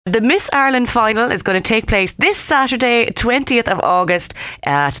The Miss Ireland final is going to take place this Saturday, 20th of August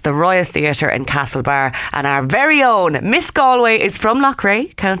at the Royal Theatre in Castlebar. And our very own Miss Galway is from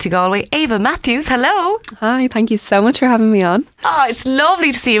Loughrea, County Galway. Ava Matthews, hello. Hi, thank you so much for having me on. Oh, it's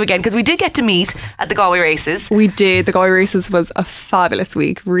lovely to see you again because we did get to meet at the Galway races. We did. The Galway races was a fabulous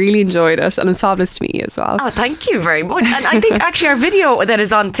week. Really enjoyed it, and it's fabulous to meet you as well. Oh, thank you very much. And I think actually our video that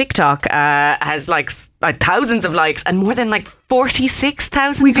is on TikTok has like thousands of likes and more than like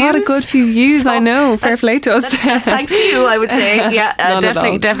 46,000 We views. got a good few views, I know. Fair play to us. That's thanks to you, I would say. Yeah, Not at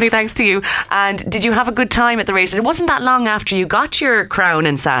all. definitely thanks to you. And did you have a good time at the races? It wasn't that long after you got your crown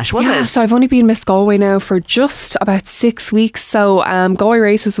and sash, was it? So I've only been Miss Galway now for just about 6 weeks. So Galway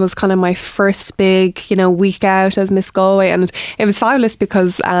races was kind of my first big, week out as Miss Galway, and it was fabulous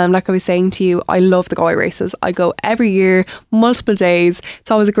because, like I was saying to you, I love the Galway races. I go every year, multiple days.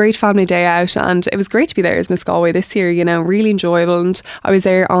 It's always a great family day out, and it was great to be there as Miss Galway this year. Really enjoyable. And I was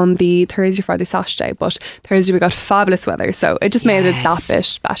there on the Thursday, Friday, Saturday, but Thursday we got fabulous weather, so it just made it that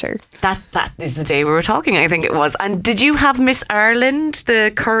bit better. That is the day we were talking, I think it was. And did you have Miss Ireland,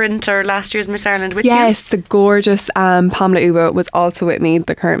 the current or last year's Miss Ireland with you? Yes, the gorgeous Pamela Uba was also with me,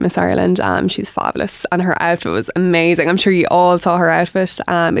 the current Miss Ireland. She's fabulous, and her outfit was amazing. I'm sure you all saw her outfit.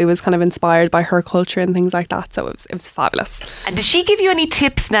 It was kind of inspired by her culture and things like that, so it was fabulous. And did she give you any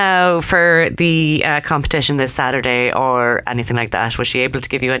tips now for the competition this Saturday or anything like that? Was she able to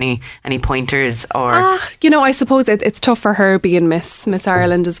give you any pointers? Or I suppose it's tough for her being Miss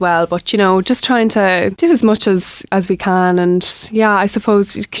Ireland as well, but just trying to do as much as we can. And yeah, I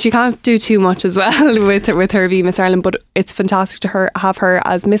suppose she can't do too much as well with her being Miss Ireland, but it's fantastic to have her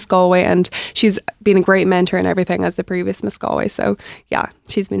as Miss Galway, and she's been a great mentor and everything as the previous Miss Galway. So yeah,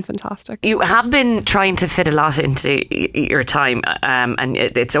 she's been fantastic. You have been trying to fit a lot into your time, and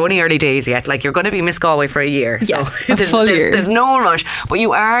it's only early days yet. Like, you're going to be Miss Galway for a year. Yes, so a full year. There's no rush, but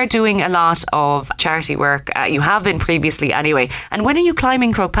you are doing a lot of charity work. You have been previously anyway. And when are you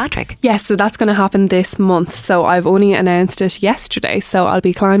climbing Croagh Patrick? Yes, so that's going to happen this month. So I've only announced it yesterday. So I'll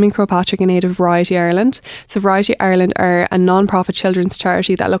be climbing Croagh Patrick in aid of Variety Ireland. So Variety Ireland are a non-profit children's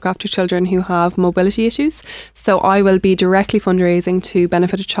charity that look after children who have mobility issues. So I will be directly fundraising to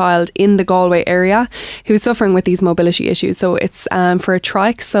benefit a child in the Galway area who's suffering with these mobility issues. So it's for a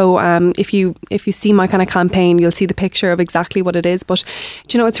trike. So if you see my kind of campaign, you'll see the picture of exactly what it is. But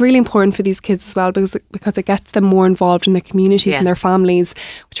it's really important for these kids as well because it gets them more involved in their communities and their families,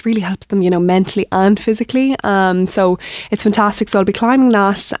 which really helps them, mentally and physically. So it's fantastic. So I'll be climbing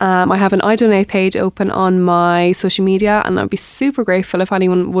that. I have an I Donate page open on my social media, and I'd be super grateful if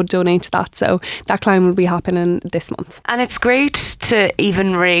anyone would donate to that. So that climb will be happening this month. And it's great to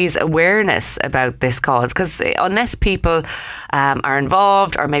even raise awareness about this cause, because unless people are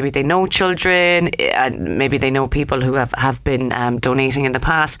involved, or maybe they know children, and maybe they know people who have been donating in the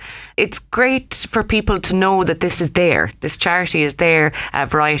past, it's great for people to know that this is there. This charity is there.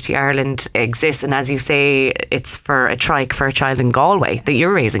 Variety Ireland exists, and as you say, it's for a trike for a child in Galway that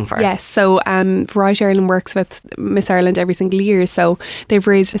you're raising for. Yes, so Variety Ireland works with Miss Ireland every single year, so they've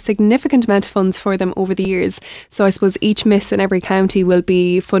raised a significant amount of funds for them over the years. So I suppose each Miss in every county will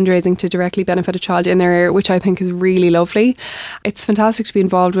be fundraising to directly benefit a child in their area, which I think is really lovely. It's fantastic to be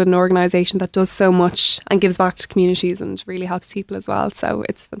involved with an organisation that does so much and gives back to communities and really helps people as well, so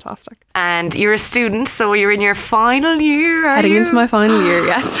it's fantastic. And you're a student, so you're in your final year, Heading into my final year,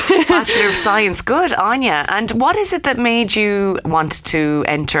 yes. Bachelor of Science, good on you. And what is it that made you want to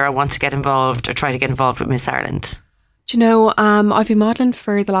enter or want to get involved or try to get involved with Miss Ireland? I've been modelling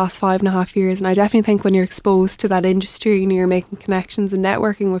for the last 5.5 years, and I definitely think when you're exposed to that industry and you're making connections and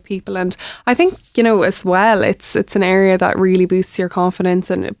networking with people, and I think as well it's an area that really boosts your confidence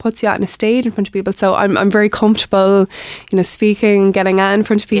and it puts you out on a stage in front of people. So I'm very comfortable speaking, getting out in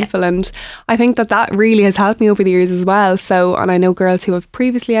front of people, and I think that really has helped me over the years as well. So, and I know girls who have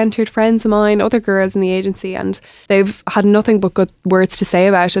previously entered, friends of mine, other girls in the agency, and they've had nothing but good words to say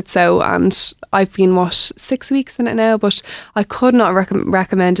about it. So, and I've been 6 weeks in it now, but I could not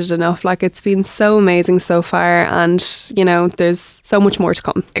recommend it enough. Like, it's been so amazing so far, and there's so much more to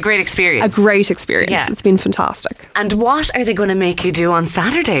come. A great experience. Yeah. It's been fantastic. And what are they going to make you do on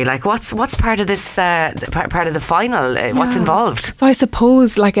Saturday? Like, what's part of this part of the final? What's involved? So I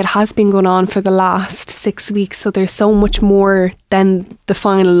suppose it has been going on for the last 6 weeks, so there's so much more than the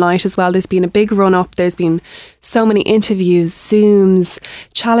final night as well. There's been a big run up. There's been so many interviews, Zooms,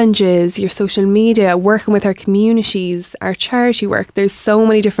 challenges, your social media, working with our communities, our charity work. There's so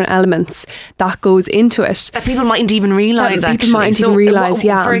many different elements that goes into it that people mightn't even realise. People mightn't even realise.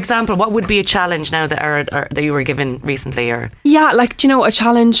 For example, what would be a challenge now that you were given recently? Or a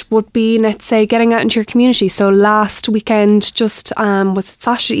challenge would be, let's say, getting out into your community. So last weekend, just was it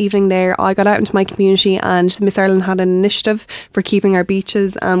Saturday evening there, I got out into my community, and Miss Ireland had an initiative for keeping our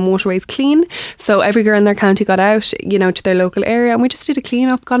beaches and waterways clean. So every girl in their county got out, to their local area, and we just did a clean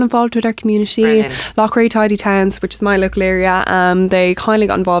up, got involved with our community. Brilliant. Loughrea Tidy Towns, which is my local area, they kindly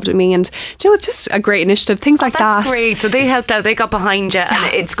got involved with me, and it's just a great initiative. Things like that. That's great. So they helped out, they got behind you,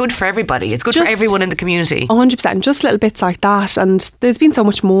 and it's good for everybody. It's good for everyone in the community. 100%. Just little bits like that. And there's been so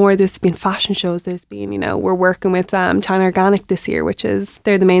much more. There's been fashion shows. There's been, we're working with China Organic this year,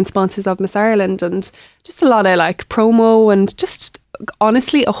 they're the main sponsors of Miss Ireland, and just a lot of promo and just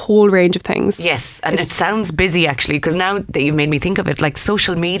honestly a whole range of things. Yes, and it sounds busy actually, because now that you've made me think of it,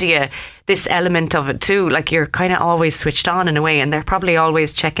 social media, this element of it too, you're kind of always switched on in a way, and they're probably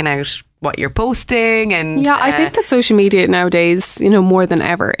always checking out what you're posting. And I think that social media nowadays, more than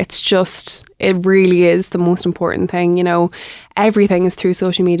ever, it really is the most important thing. Everything is through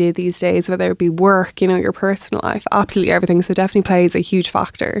social media these days, whether it be work, your personal life, absolutely everything. So definitely plays a huge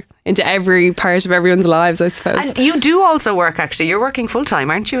factor into every part of everyone's lives, I suppose. And you do also work, actually. You're working full time,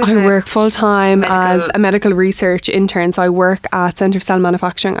 aren't you? I work full time as a medical research intern. So I work at Centre for Cell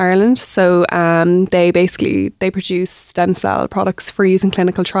Manufacturing Ireland. So they produce stem cell products for use in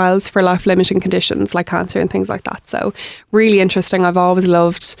clinical trials for life-limiting conditions like cancer and things like that. So really interesting. I've always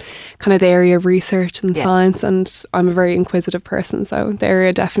loved kind of the area of research and science, and I'm a very inquisitive person, so the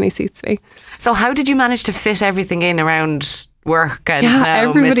area definitely suits me. So how did you manage to fit everything in around work? And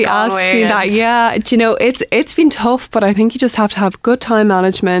everybody asks me that. It's been tough, but I think you just have to have good time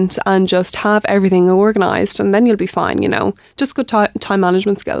management and just have everything organised, and then you'll be fine. Just good time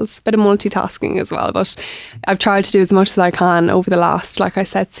management skills, bit of multitasking as well. But I've tried to do as much as I can over the last, like I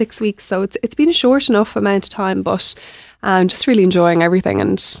said, 6 weeks. So it's been a short enough amount of time, but I'm just really enjoying everything,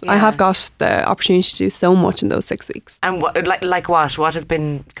 and I have got the opportunity to do so much in those 6 weeks. And what has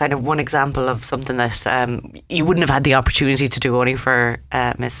been kind of one example of something that you wouldn't have had the opportunity to do only for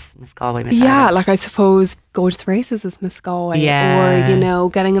Miss Galway, Miss Ireland? I suppose going to the races as Miss Galway, or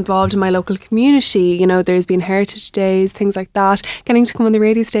getting involved in my local community. There's been heritage days, things like that, getting to come on the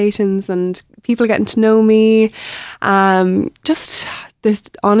radio stations and people getting to know me. There's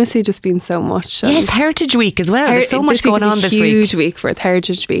honestly just been so much. Yes, Heritage Week as well. There's so much going on this week. Huge week for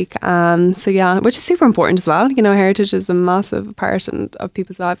Heritage Week. Which is super important as well. Heritage is a massive part of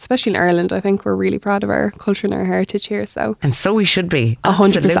people's lives, especially in Ireland. I think we're really proud of our culture and our heritage here. And so we should be.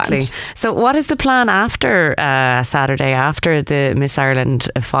 100%. So what is the plan after Saturday, after the Miss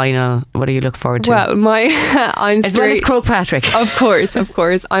Ireland final? What do you look forward to? Well, I'm as well as Croagh Patrick. Of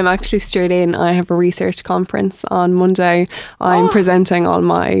course. I'm actually straight in. I have a research conference on Monday. I'm presenting all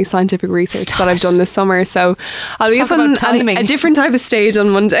my scientific research that I've done this summer, so I'll be up on a different type of stage on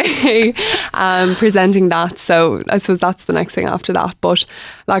Monday presenting that. So I suppose that's the next thing after that. But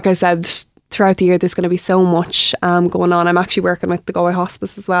like I said, throughout the year there's going to be so much going on. I'm actually working with the Galway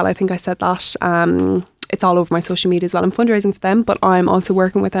Hospice as well. I think I said that. It's all over my social media as well. I'm fundraising for them, but I'm also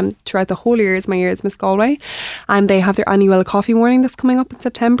working with them throughout the whole year as my year as Miss Galway, and they have their annual coffee morning that's coming up in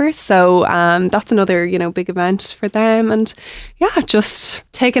September. So that's another big event for them, and just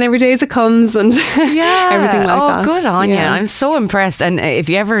taking every day as it comes and everything like that. Oh, good on you! I'm so impressed. And if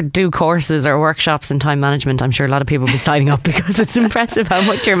you ever do courses or workshops in time management, I'm sure a lot of people will be signing up because it's impressive how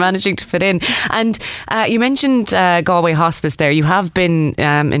much you're managing to fit in. And you mentioned Galway Hospice there. You have been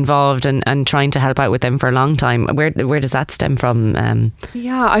involved and trying to help out with them for a long time. Where does that stem from?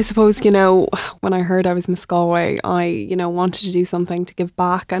 I suppose, when I heard I was Miss Galway, I, wanted to do something to give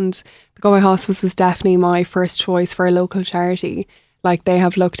back, and the Galway Hospice was definitely my first choice for a local charity. They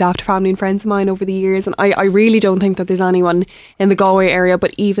have looked after family and friends of mine over the years, and I really don't think that there's anyone in the Galway area,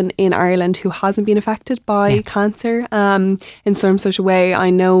 but even in Ireland, who hasn't been affected by cancer in some such a way. I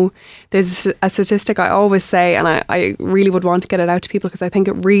know there's a statistic I always say, and I really would want to get it out to people because I think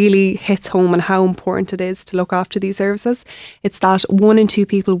it really hits home on how important it is to look after these services. It's that 1 in 2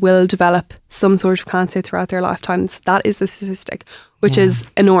 people will develop some sort of cancer throughout their lifetimes. That is the statistic, which is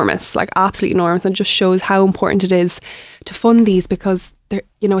enormous, absolutely enormous, and just shows how important it is to fund these, because they're,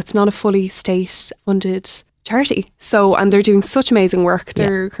 it's not a fully state funded charity. So, and they're doing such amazing work.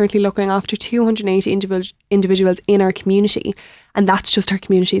 They're currently looking after 280 individuals in our community, And that's just our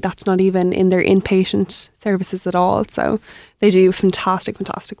community. That's not even in their inpatient services at all. So they do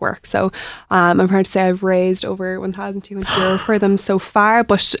fantastic work. So I'm proud to say I've raised over €1,200 for them so far,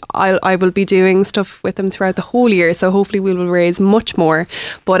 but I will be doing stuff with them throughout the whole year. So hopefully we will raise much more.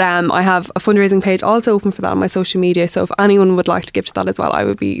 But I have a fundraising page also open for that on my social media. So if anyone would like to give to that as well, I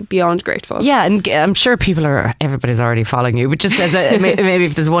would be beyond grateful. Yeah, and I'm sure everybody's already following you, but just as maybe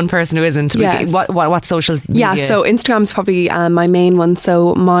if there's one person who isn't, yes. what social media? Yeah, so Instagram's probably my main one.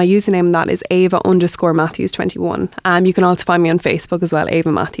 So my username on that is Ava_Matthews21. You can also find me on Facebook as well,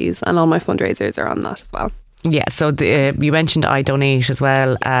 Ava Matthews, and all my fundraisers are on that as well. Yeah, so you mentioned I Donate as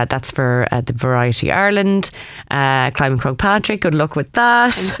well. That's for the Variety Ireland, Climbing Croagh-Patrick. Good luck with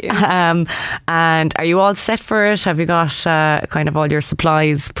that. Thank you. And are you all set for it? Have you got kind of all your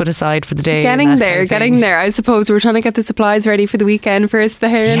supplies put aside for the day? Getting there. I suppose we're trying to get the supplies ready for the weekend first, the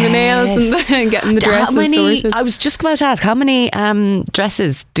hair and the nails, and getting the dresses sorted. I was just about to ask, how many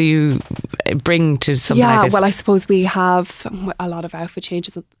dresses do you bring to something like this? Well, I suppose we have a lot of outfit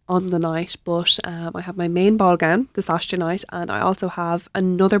changes on the night, but I have my main ball gown the Saturday night, and I also have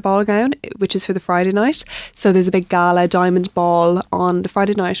another ball gown which is for the Friday night. So there's a big gala diamond ball on the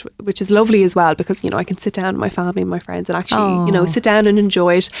Friday night, which is lovely as well, because I can sit down with my family and my friends and actually sit down and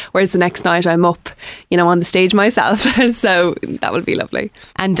enjoy it, whereas the next night I'm up on the stage myself. So that will be lovely.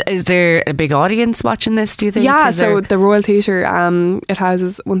 And is there a big audience watching this, do you think? Yeah, so the Royal Theatre, it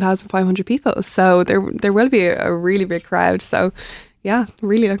houses 1,500 people, so there will be a really big crowd. So yeah,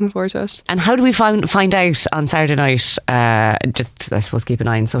 really looking forward to it. And how do we find out on Saturday night? Just, I suppose, keep an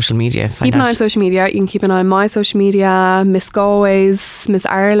eye on social media. Keep an eye on social media. You can keep an eye on my social media, Miss Galway's, Miss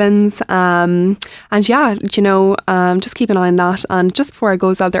Ireland's. And yeah, just keep an eye on that. And just before I go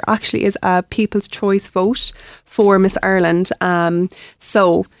as well, there actually is a People's Choice vote for Miss Ireland.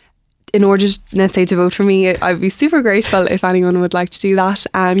 So in order, let's say, to vote for me, I'd be super grateful if anyone would like to do that.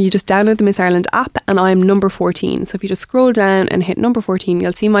 You just download the Miss Ireland app, and I'm number 14. So if you just scroll down and hit number 14,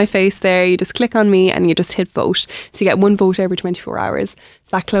 you'll see my face there. You just click on me and you just hit vote. So you get one vote every 24 hours.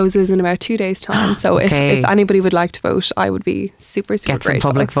 So that closes in about 2 days' time. So okay. if anybody would like to vote, I would be super Get grateful. Some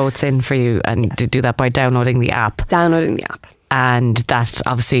public votes in for you, and to do that by downloading the app. And that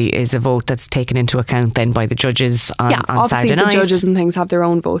obviously is a vote that's taken into account then by the judges on Saturday night. Yeah, obviously the judges and things have their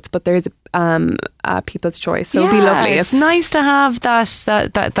own votes, but there's a People's Choice, so it'll be lovely. It's nice to have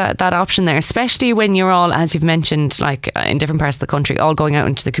that option there, especially when you're all, as you've mentioned, like in different parts of the country, all going out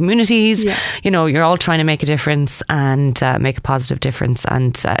into the communities. Yeah. You're all trying to make a difference and make a positive difference.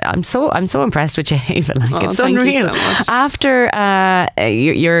 And I'm so impressed with you, Ava. It's unreal. Thank you so much. After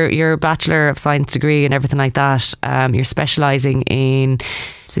your Bachelor of Science degree and everything like that, you're specialising in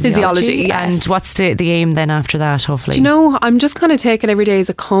physiology. Yes. And what's the aim then after that, hopefully? I'm just kind of taking every day as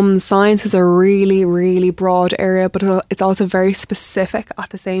it comes. Science is a really, really broad area, but it's also very specific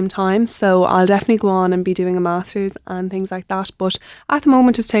at the same time. So I'll definitely go on and be doing a master's and things like that. But at the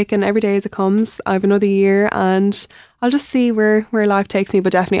moment, just taking every day as it comes. I have another year and I'll just see where life takes me.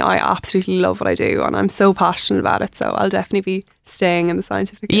 But definitely, I absolutely love what I do and I'm so passionate about it. So I'll definitely be staying in the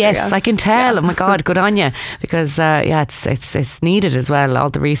scientific area. Yes, I can tell. Yeah. Oh my God, good on you. Because it's needed as well. All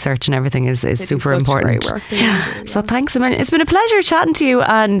the research and everything is super important. Great work. So thanks a million. It's been a pleasure chatting to you,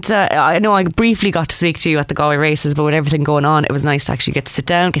 and I know I briefly got to speak to you at the Galway races, but with everything going on, it was nice to actually get to sit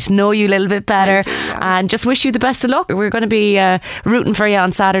down, get to know you a little bit better, and just wish you the best of luck. We're going to be rooting for you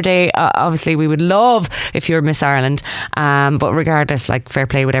on Saturday. Obviously, we would love if you're Miss Ireland, but regardless, fair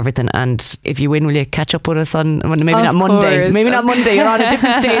play with everything. And if you win, will you catch up with us on not Monday? Maybe not Monday. You're on a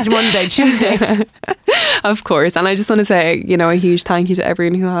different stage Monday, Tuesday. Of course. And I just want to say, a huge thank you to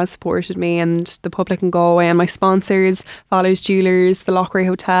everyone who has supported me and the public in Galway and my sponsors, Fowler's Jewellers, the Lochray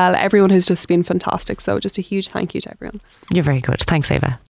Hotel. Everyone has just been fantastic. So just a huge thank you to everyone. You're very good. Thanks, Ava.